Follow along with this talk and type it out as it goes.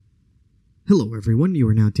Hello everyone, you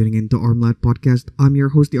are now tuning into Armlad Podcast. I'm your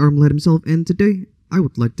host, the Armlad himself, and today I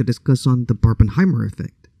would like to discuss on the Barbenheimer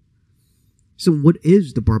effect. So what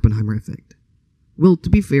is the Barbenheimer effect? Well, to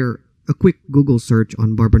be fair, a quick Google search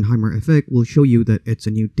on Barbenheimer effect will show you that it's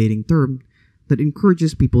a new dating term that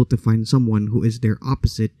encourages people to find someone who is their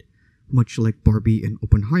opposite, much like Barbie and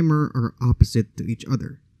Oppenheimer are opposite to each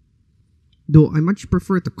other. Though I much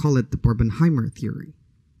prefer to call it the Barbenheimer Theory.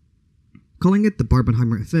 Calling it the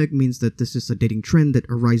Barbenheimer effect means that this is a dating trend that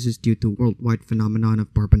arises due to worldwide phenomenon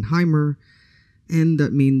of Barbenheimer, and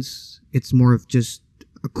that means it's more of just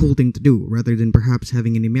a cool thing to do rather than perhaps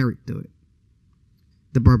having any merit to it.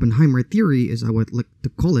 The Barbenheimer Theory, as I would like to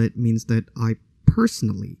call it, means that I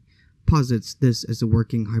personally posits this as a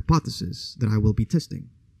working hypothesis that I will be testing,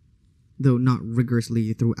 though not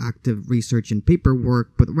rigorously through active research and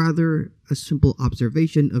paperwork, but rather a simple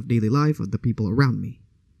observation of daily life of the people around me.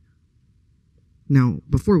 Now,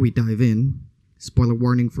 before we dive in, spoiler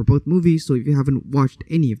warning for both movies, so if you haven't watched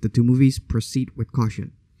any of the two movies, proceed with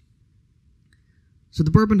caution. So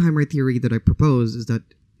the Barbenheimer Theory that I propose is that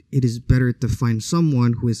it is better to find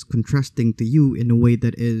someone who is contrasting to you in a way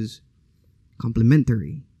that is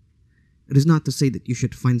complementary. It is not to say that you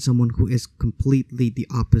should find someone who is completely the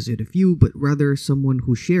opposite of you, but rather someone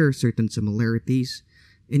who shares certain similarities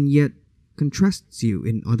and yet contrasts you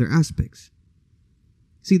in other aspects.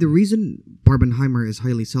 See, the reason Barbenheimer is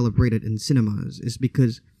highly celebrated in cinemas is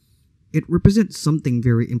because it represents something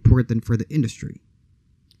very important for the industry.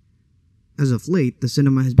 As of late, the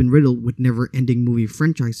cinema has been riddled with never-ending movie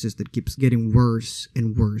franchises that keeps getting worse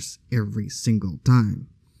and worse every single time.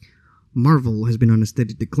 Marvel has been on a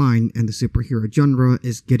steady decline and the superhero genre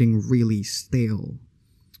is getting really stale.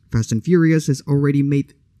 Fast and Furious has already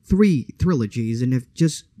made 3 trilogies and have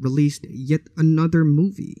just released yet another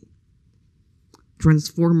movie.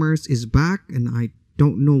 Transformers is back and I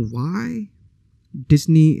don't know why.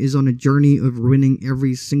 Disney is on a journey of ruining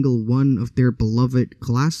every single one of their beloved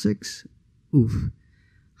classics. Oof.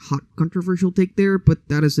 Hot controversial take there, but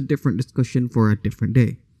that is a different discussion for a different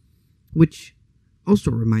day. Which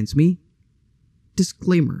also reminds me,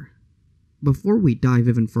 disclaimer. Before we dive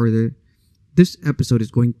even further, this episode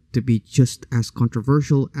is going to be just as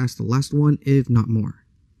controversial as the last one, if not more.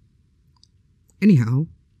 Anyhow,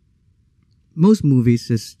 most movies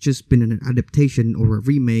has just been an adaptation or a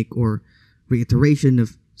remake or reiteration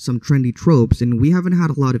of some trendy tropes, and we haven't had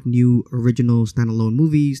a lot of new original standalone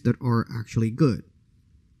movies that are actually good.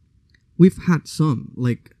 We've had some,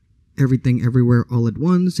 like Everything Everywhere All at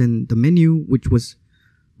Once and The Menu, which was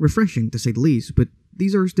refreshing to say the least, but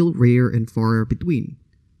these are still rare and far between.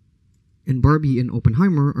 And Barbie and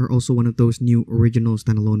Oppenheimer are also one of those new original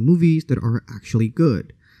standalone movies that are actually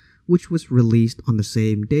good, which was released on the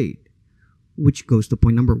same date. Which goes to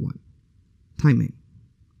point number 1, timing.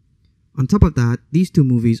 On top of that, these two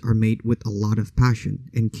movies are made with a lot of passion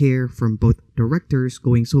and care from both directors,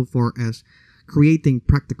 going so far as creating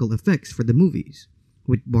practical effects for the movies,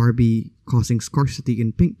 with Barbie causing scarcity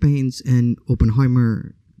in pink paints and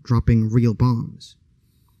Oppenheimer dropping real bombs.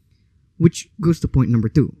 Which goes to point number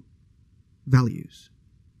 2, values.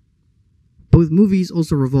 Both movies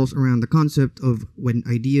also revolves around the concept of when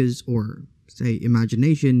ideas or, say,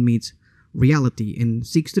 imagination meets reality and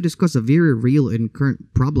seeks to discuss a very real and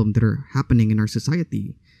current problem that are happening in our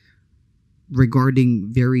society regarding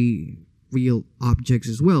very real objects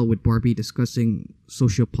as well, with Barbie discussing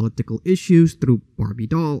socio-political issues through Barbie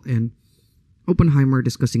doll and Oppenheimer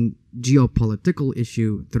discussing geopolitical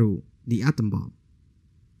issue through the atom bomb.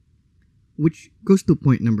 Which goes to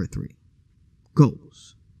point number 3,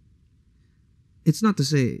 goals. It's not to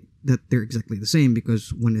say that they're exactly the same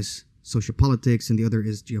because one is sociopolitics and the other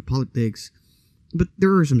is geopolitics, but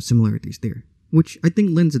there are some similarities there, which I think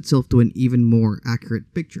lends itself to an even more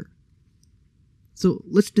accurate picture. So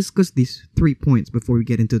let's discuss these 3 points before we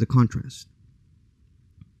get into the contrast.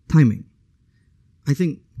 Timing. I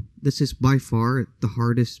think this is by far the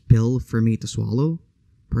hardest pill for me to swallow,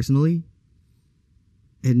 personally.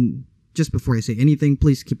 And just before I say anything,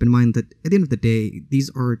 please keep in mind that at the end of the day, these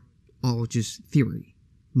are all just theory.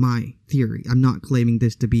 My theory. I'm not claiming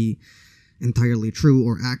this to be entirely true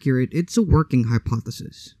or accurate. It's a working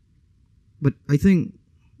hypothesis. But I think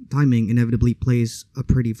timing inevitably plays a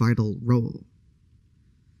pretty vital role.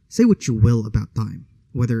 Say what you will about time,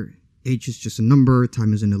 whether age is just a number,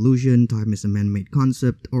 time is an illusion, time is a man-made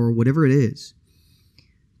concept, or whatever it is.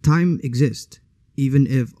 Time exists, even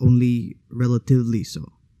if only relatively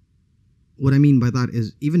so. What I mean by that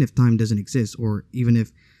is, even if time doesn't exist, or even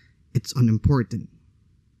if it's unimportant,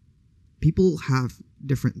 people have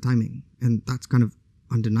different timing, and that's kind of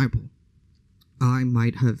undeniable. I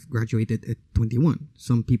might have graduated at 21.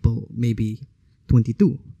 Some people maybe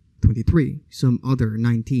 22, 23, some other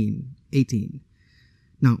 19, 18.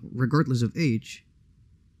 Now, regardless of age,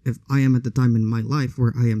 if I am at the time in my life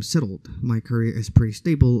where I am settled, my career is pretty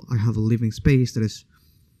stable, I have a living space that is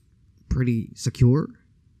pretty secure,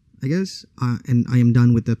 I guess, and I am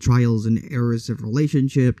done with the trials and errors of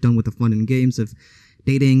relationship, done with the fun and games of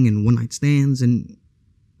dating and one-night stands, and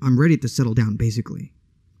I'm ready to settle down, basically.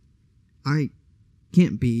 I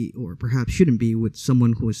can't be, or perhaps shouldn't be, with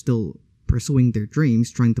someone who is still pursuing their dreams,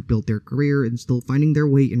 trying to build their career, and still finding their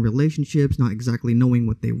way in relationships, not exactly knowing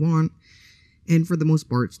what they want, and for the most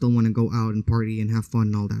part, still want to go out and party and have fun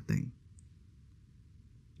and all that thing.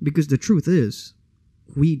 Because the truth is,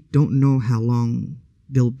 we don't know how long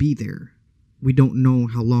they'll be there. We don't know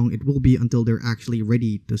how long it will be until they're actually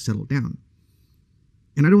ready to settle down.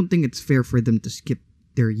 And I don't think it's fair for them to skip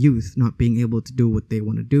their youth, not being able to do what they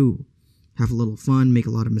want to do, have a little fun, make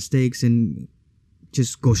a lot of mistakes, and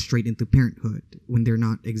just go straight into parenthood when they're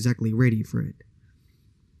not exactly ready for it.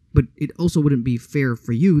 But it also wouldn't be fair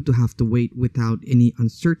for you to have to wait without any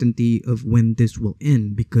uncertainty of when this will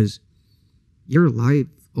end, because your life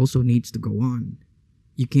also needs to go on.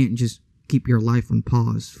 You can't just keep your life on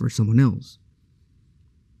pause for someone else.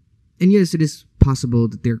 And yes, it is possible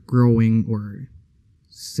that they're growing or,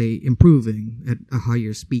 say, improving at a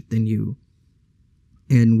higher speed than you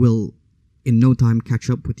and will in no time catch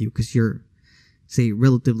up with you because you're, say,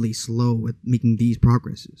 relatively slow at making these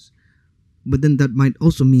progresses. But then that might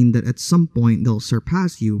also mean that at some point they'll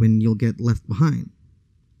surpass you and you'll get left behind.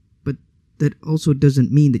 But that also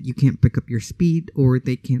doesn't mean that you can't pick up your speed or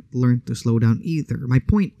they can't learn to slow down either. My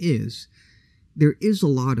point is, there is a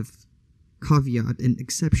lot of caveat and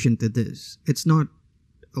exception to this. It's not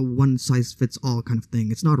a one-size-fits-all kind of thing.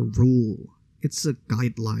 It's not a rule. It's a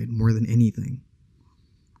guideline more than anything.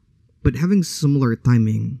 But having similar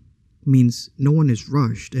timing means no one is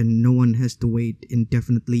rushed and no one has to wait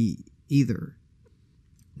indefinitely either.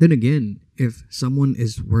 Then again, if someone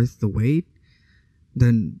is worth the wait,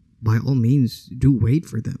 then by all means do wait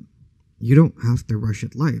for them. You don't have to rush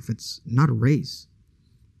at life. It's not a race.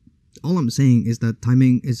 All I'm saying is that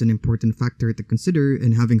timing is an important factor to consider,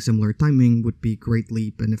 and having similar timing would be greatly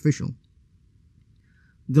beneficial.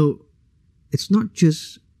 Though, it's not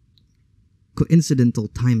just coincidental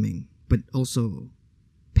timing, but also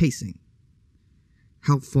pacing.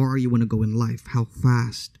 How far you want to go in life, how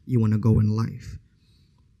fast you want to go in life.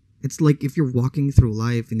 It's like if you're walking through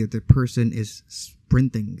life and the other person is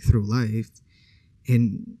sprinting through life,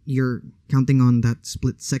 and you're counting on that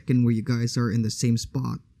split second where you guys are in the same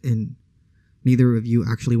spot and neither of you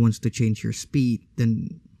actually wants to change your speed,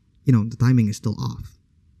 then, the timing is still off.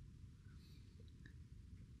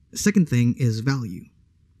 Second thing is value.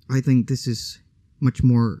 I think this is much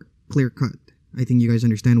more clear-cut. I think you guys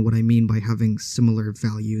understand what I mean by having similar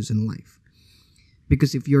values in life.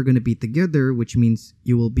 Because if you're going to be together, which means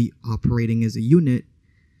you will be operating as a unit,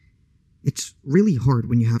 it's really hard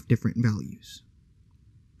when you have different values.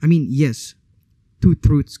 I mean, yes, two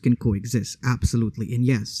truths can coexist, absolutely. And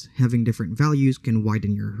yes, having different values can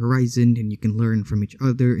widen your horizon and you can learn from each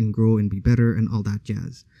other and grow and be better and all that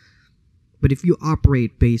jazz. But if you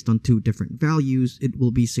operate based on two different values, it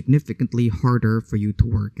will be significantly harder for you to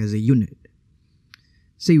work as a unit.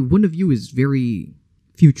 Say one of you is very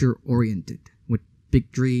future-oriented, with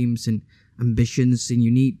big dreams and ambitions, and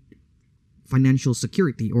you need financial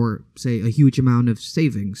security or, say, a huge amount of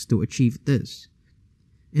savings to achieve this.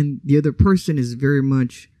 And the other person is very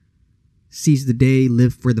much seize the day,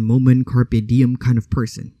 live for the moment, carpe diem kind of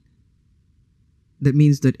person. That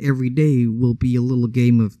means that every day will be a little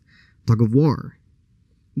game of tug of war.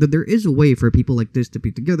 That there is a way for people like this to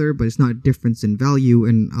be together, but it's not a difference in value,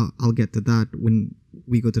 and I'll get to that when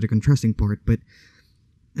we go to the contrasting part. But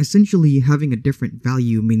essentially, having a different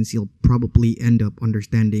value means you'll probably end up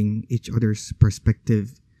understanding each other's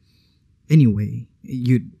perspective anyway.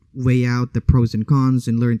 You'd weigh out the pros and cons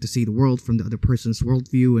and learn to see the world from the other person's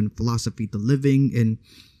worldview and philosophy to living, and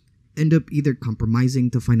end up either compromising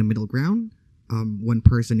to find a middle ground, one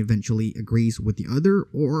person eventually agrees with the other,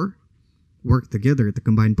 or work together to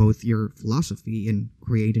combine both your philosophy and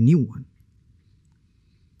create a new one.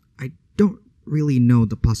 I don't really know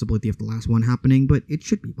the possibility of the last one happening, but it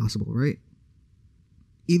should be possible, right?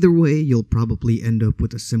 Either way, you'll probably end up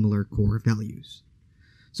with a similar core values.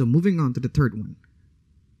 So moving on to the third one,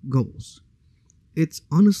 goals. It's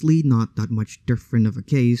honestly not that much different of a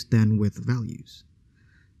case than with values.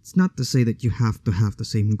 It's not to say that you have to have the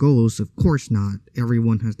same goals, of course not.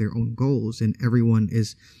 Everyone has their own goals, and everyone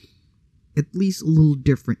is at least a little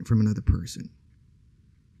different from another person.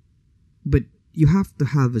 But you have to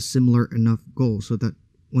have a similar enough goal so that,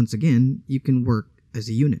 once again, you can work as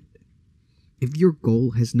a unit. If your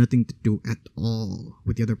goal has nothing to do at all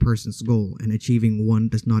with the other person's goal and achieving one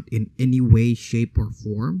does not in any way, shape, or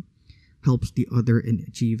form helps the other in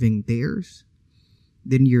achieving theirs,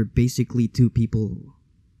 then you're basically two people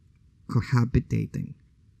cohabitating.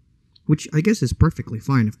 Which I guess is perfectly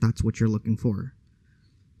fine if that's what you're looking for.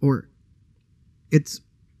 Or it's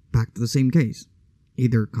back to the same case.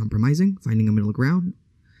 Either compromising, finding a middle ground,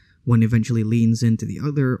 one eventually leans into the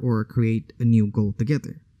other, or create a new goal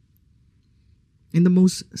together. In the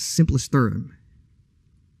most simplest term,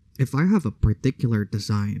 if I have a particular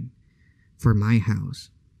design for my house,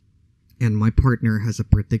 and my partner has a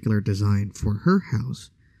particular design for her house,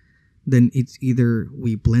 then it's either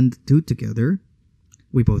we blend the two together,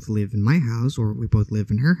 we both live in my house, or we both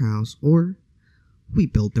live in her house, or we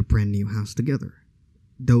build a brand new house together.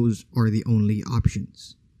 Those are the only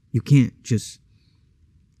options. You can't just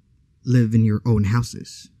live in your own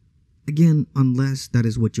houses. Again, unless that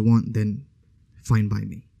is what you want, then fine by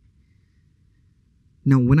me.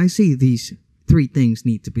 Now, when I say these three things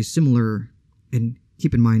need to be similar, and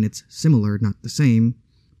keep in mind it's similar, not the same,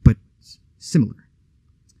 but similar.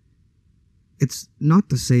 It's not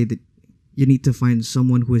to say that you need to find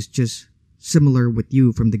someone who is just similar with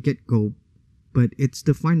you from the get-go, but it's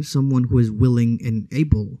to find someone who is willing and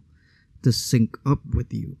able to sync up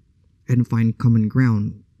with you and find common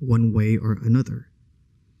ground one way or another.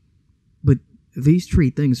 But these three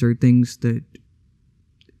things are things that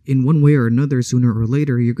in one way or another, sooner or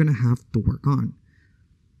later, you're going to have to work on.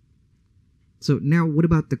 So now, what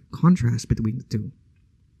about the contrast between the two?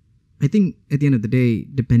 I think at the end of the day,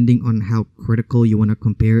 depending on how critical you want to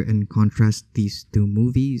compare and contrast these two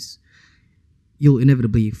movies, you'll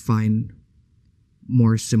inevitably find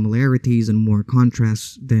more similarities and more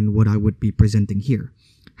contrasts than what I would be presenting here.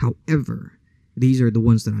 However, these are the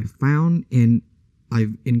ones that I found and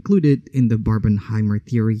I've included in the Barbenheimer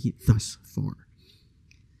Theory thus far.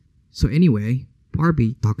 So anyway,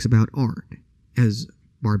 Barbie talks about art, as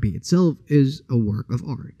Barbie itself is a work of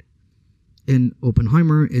art. And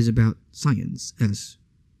Oppenheimer is about science, as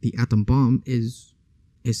the atom bomb is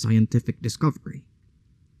a scientific discovery.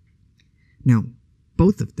 Now,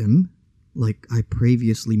 both of them, like I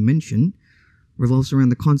previously mentioned, revolves around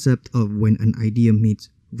the concept of when an idea meets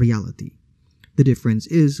reality. The difference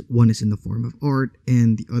is one is in the form of art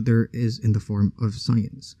and the other is in the form of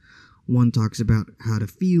science. One talks about how to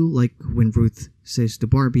feel, like when Ruth says to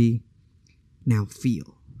Barbie, "Now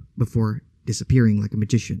feel," before disappearing like a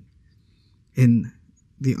magician. And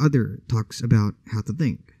the other talks about how to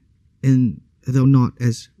think. And though not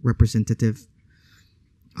as representative,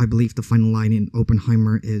 I believe the final line in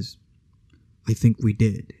Oppenheimer is, "I think we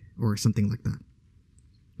did," or something like that.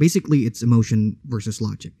 Basically, it's emotion versus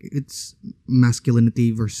logic. It's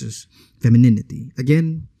masculinity versus femininity.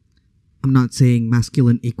 Again, I'm not saying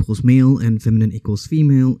masculine equals male and feminine equals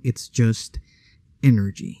female. It's just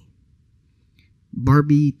energy.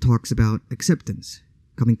 Barbie talks about acceptance,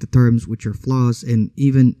 coming to terms with your flaws and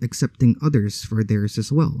even accepting others for theirs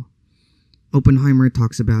as well. Oppenheimer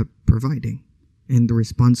talks about providing and the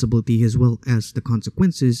responsibility as well as the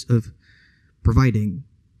consequences of providing,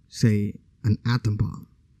 say, an atom bomb.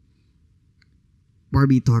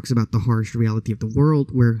 Barbie talks about the harsh reality of the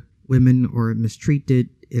world where women are mistreated,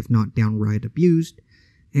 if not downright abused,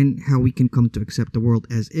 and how we can come to accept the world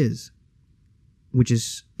as is, which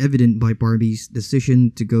is evident by Barbie's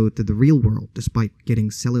decision to go to the real world despite getting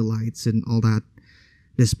cellulites and all that,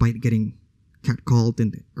 despite getting catcalled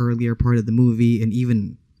in the earlier part of the movie and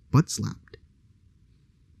even butt slapped.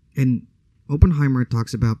 And Oppenheimer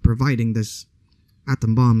talks about providing this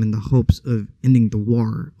atom bomb in the hopes of ending the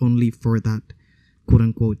war, only for that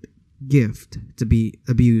quote-unquote gift to be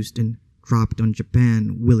abused and dropped on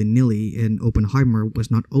Japan willy-nilly, and Oppenheimer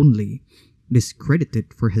was not only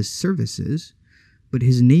discredited for his services, but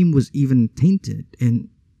his name was even tainted and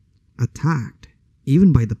attacked,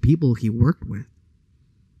 even by the people he worked with.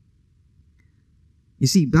 You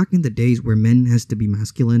see, back in the days where men has to be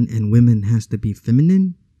masculine and women has to be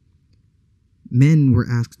feminine, men were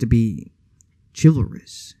asked to be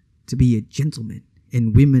chivalrous, to be a gentleman,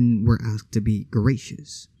 and women were asked to be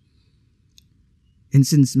gracious. And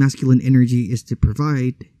since masculine energy is to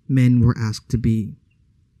provide, men were asked to be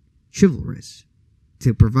chivalrous,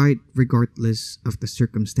 to provide regardless of the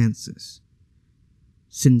circumstances.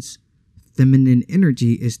 Since feminine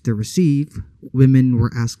energy is to receive, women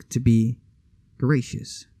were asked to be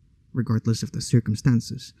gracious, regardless of the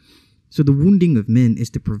circumstances. So the wounding of men is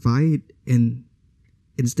to provide, and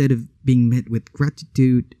instead of being met with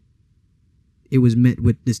gratitude, it was met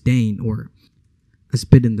with disdain or a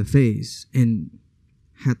spit in the face and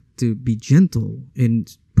had to be gentle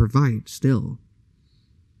and provide still.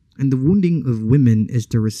 And the wounding of women is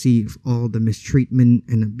to receive all the mistreatment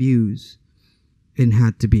and abuse and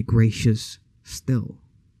had to be gracious still,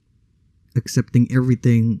 accepting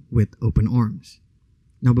everything with open arms.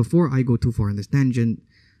 Now, before I go too far in this tangent,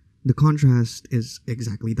 the contrast is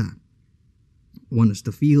exactly that. One is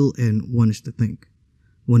to feel and one is to think.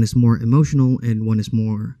 One is more emotional and one is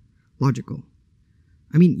more logical.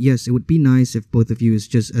 I mean, yes, it would be nice if both of you is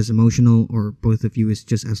just as emotional or both of you is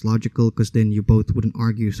just as logical, because then you both wouldn't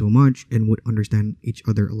argue so much and would understand each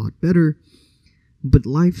other a lot better. But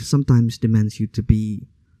life sometimes demands you to be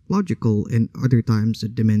logical and other times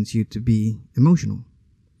it demands you to be emotional.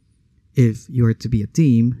 If you are to be a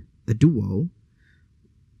team, a duo,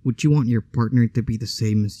 would you want your partner to be the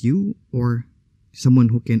same as you or someone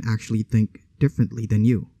who can actually think differently than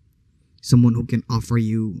you? Someone who can offer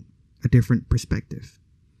you a different perspective?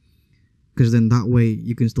 Because then that way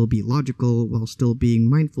you can still be logical while still being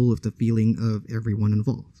mindful of the feeling of everyone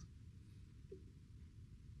involved.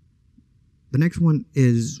 The next one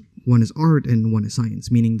is art and one is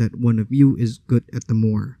science, meaning that one of you is good at the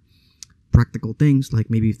more practical things, like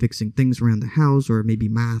maybe fixing things around the house or maybe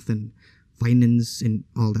math and finance and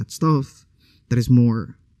all that stuff that is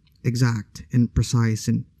more exact and precise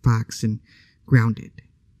and facts and grounded.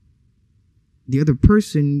 The other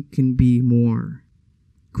person can be more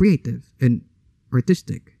creative and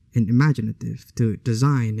artistic and imaginative to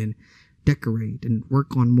design and decorate and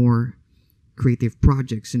work on more creative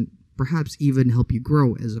projects and perhaps even help you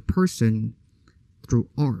grow as a person through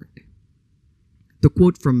art. The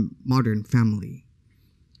quote from Modern Family: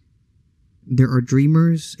 "There are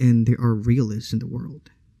dreamers and there are realists in the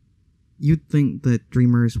world." You'd think that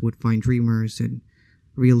dreamers would find dreamers and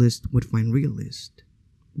realists would find realists,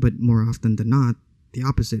 but more often than not, the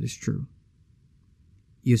opposite is true.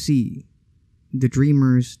 You see, the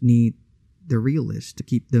dreamers need the realists to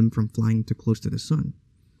keep them from flying too close to the sun.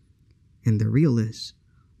 And the realists,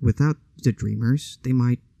 without the dreamers, they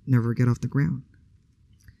might never get off the ground.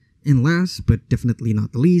 And last, but definitely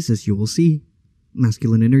not the least, as you will see,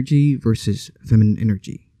 masculine energy versus feminine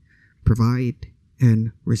energy. Provide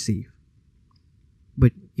and receive.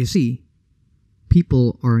 But you see,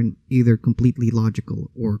 people aren't either completely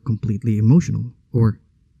logical or completely emotional or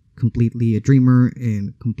completely a dreamer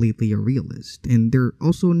and completely a realist. And they're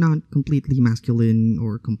also not completely masculine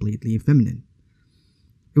or completely feminine.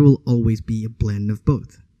 It will always be a blend of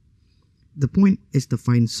both. The point is to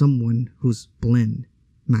find someone whose blend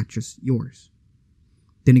matches yours.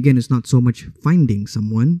 Then again, it's not so much finding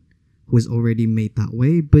someone who is already made that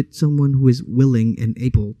way, but someone who is willing and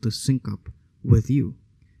able to sync up with you.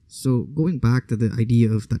 So going back to the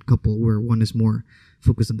idea of that couple where one is more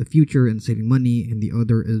focused on the future and saving money and the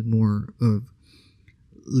other is more of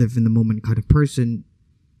live in the moment kind of person,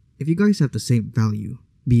 if you guys have the same value,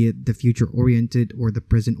 be it the future oriented or the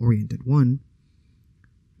present oriented one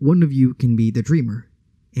of you can be the dreamer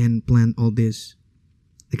and plan all this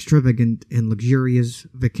extravagant and luxurious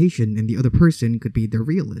vacation, and the other person could be the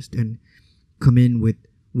realist and come in with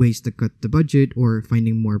ways to cut the budget or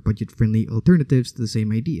finding more budget-friendly alternatives to the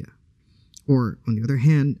same idea. Or, on the other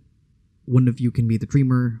hand, one of you can be the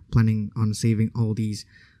dreamer, planning on saving all these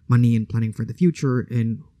money and planning for the future,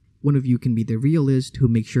 and one of you can be the realist who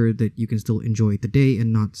makes sure that you can still enjoy the day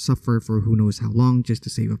and not suffer for who knows how long just to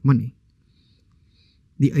save up money.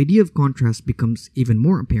 The idea of contrast becomes even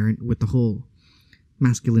more apparent with the whole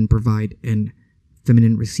masculine provide and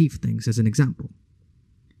feminine receive things as an example.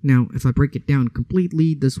 Now, if I break it down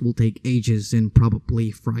completely, this will take ages and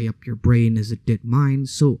probably fry up your brain as it did mine,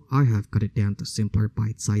 so I have cut it down to simpler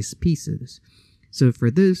bite-sized pieces. So for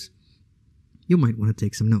this, you might want to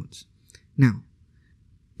take some notes. Now,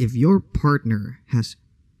 if your partner has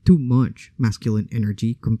too much masculine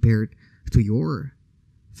energy compared to your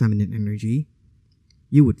feminine energy,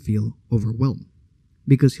 you would feel overwhelmed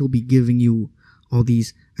because he'll be giving you all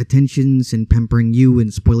these attentions and pampering you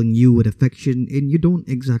and spoiling you with affection, and you don't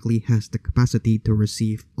exactly have the capacity to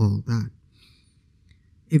receive all that.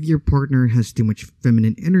 If your partner has too much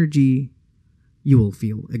feminine energy, you will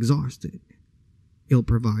feel exhausted. He'll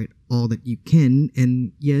provide all that you can,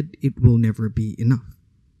 and yet it will never be enough.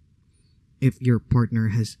 If your partner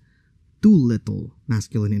has too little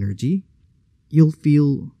masculine energy, you'll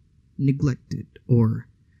feel neglected or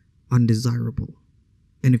undesirable.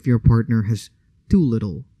 And if your partner has too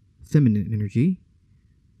little feminine energy,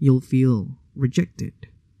 you'll feel rejected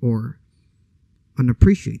or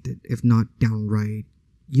unappreciated, if not downright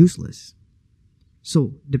useless.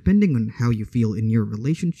 So, depending on how you feel in your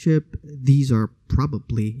relationship, these are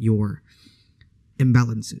probably your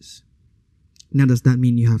imbalances. Now, does that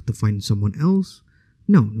mean you have to find someone else?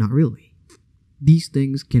 No, not really. These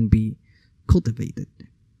things can be cultivated,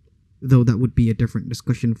 though that would be a different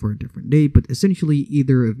discussion for a different day, but essentially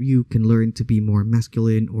either of you can learn to be more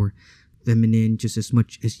masculine or feminine just as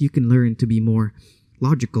much as you can learn to be more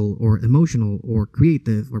logical or emotional or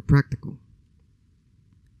creative or practical.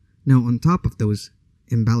 Now, on top of those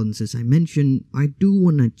imbalances I mentioned, I do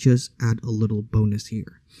want to just add a little bonus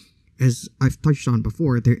here. As I've touched on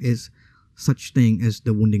before, there is such thing as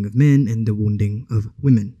the wounding of men and the wounding of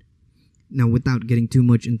women. Now, without getting too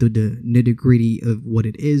much into the nitty-gritty of what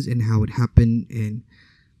it is and how it happened and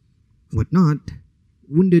whatnot,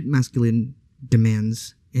 wounded masculine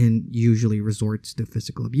demands and usually resorts to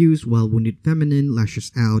physical abuse, while wounded feminine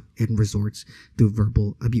lashes out and resorts to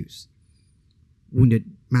verbal abuse.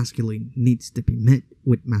 Wounded masculine needs to be met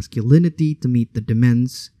with masculinity to meet the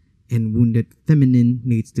demands, and wounded feminine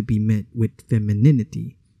needs to be met with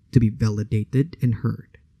femininity to be validated and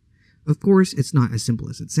heard. Of course, it's not as simple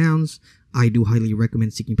as it sounds. I do highly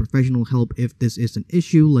recommend seeking professional help if this is an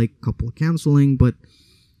issue like couple counseling, but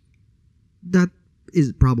that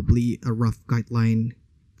is probably a rough guideline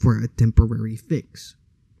for a temporary fix.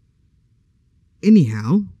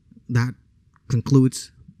 Anyhow, that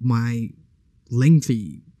concludes my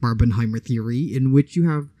lengthy Barbenheimer theory, in which you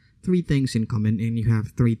have 3 things in common and you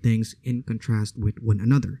have 3 things in contrast with one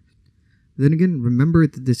another. Then again, remember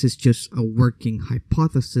that this is just a working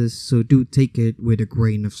hypothesis, so do take it with a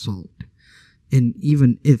grain of salt. And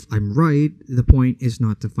even if I'm right, the point is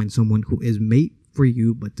not to find someone who is made for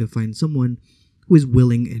you, but to find someone who is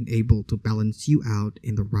willing and able to balance you out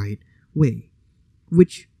in the right way.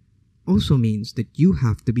 Which also means that you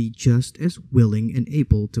have to be just as willing and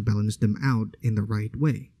able to balance them out in the right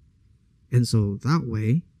way. And so that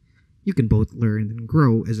way, you can both learn and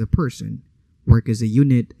grow as a person, work as a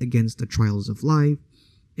unit against the trials of life,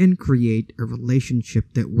 and create a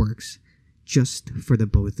relationship that works just for the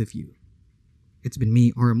both of you. It's been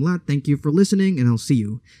me, Aramlat. Thank you for listening, and I'll see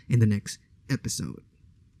you in the next episode.